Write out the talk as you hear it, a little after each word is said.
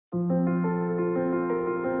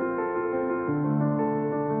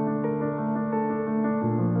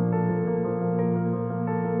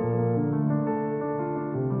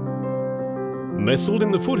Nestled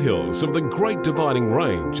in the foothills of the Great Dividing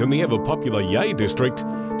Range and the ever-popular Yea district,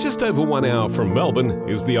 just over 1 hour from Melbourne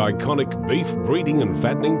is the iconic beef breeding and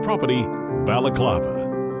fattening property,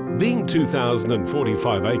 Balaclava. Being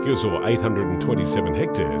 2,045 acres or 827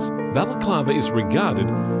 hectares, Balaclava is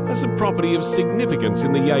regarded as a property of significance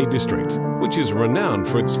in the Yea district, which is renowned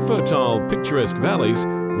for its fertile, picturesque valleys,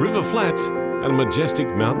 river flats and majestic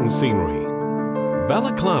mountain scenery.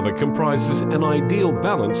 Balaclava comprises an ideal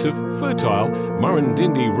balance of fertile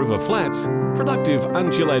Murrindindi river flats, productive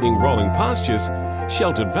undulating rolling pastures,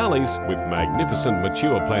 sheltered valleys with magnificent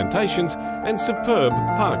mature plantations and superb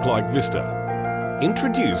park-like vista.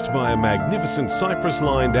 Introduced by a magnificent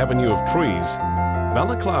cypress-lined avenue of trees,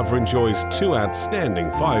 Balaclava enjoys 2 outstanding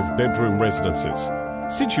 5-bedroom residences,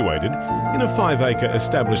 situated in a 5-acre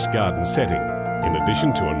established garden setting, in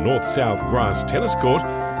addition to a north-south grass tennis court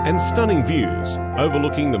and stunning views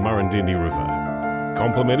overlooking the Murrindindi River.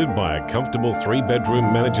 Complemented by a comfortable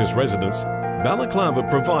 3-bedroom manager's residence, Balaclava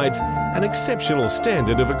provides an exceptional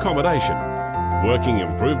standard of accommodation. Working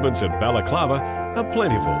improvements at Balaclava are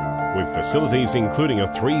plentiful, with facilities including a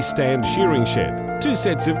 3-stand shearing shed, 2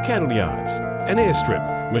 sets of cattle yards, an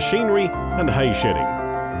airstrip, machinery and hay shedding.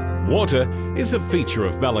 Water is a feature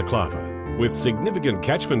of Balaclava, with significant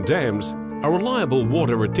catchment dams, a reliable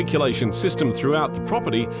water reticulation system throughout the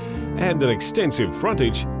property and an extensive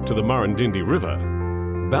frontage to the Murrindindi River.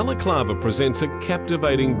 Balaclava presents a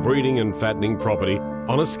captivating breeding and fattening property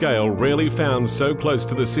on a scale rarely found so close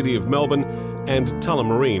to the city of Melbourne and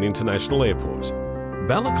Tullamarine International Airport.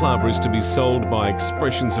 Balaclava is to be sold by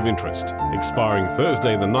expressions of interest, expiring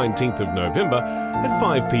Thursday the 19th of November at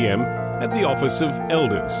 5 p.m. at the office of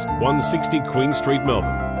Elders, 160 Queen Street,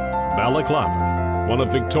 Melbourne. Balaclava, one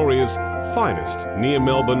of Victoria's finest near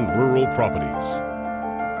Melbourne rural properties.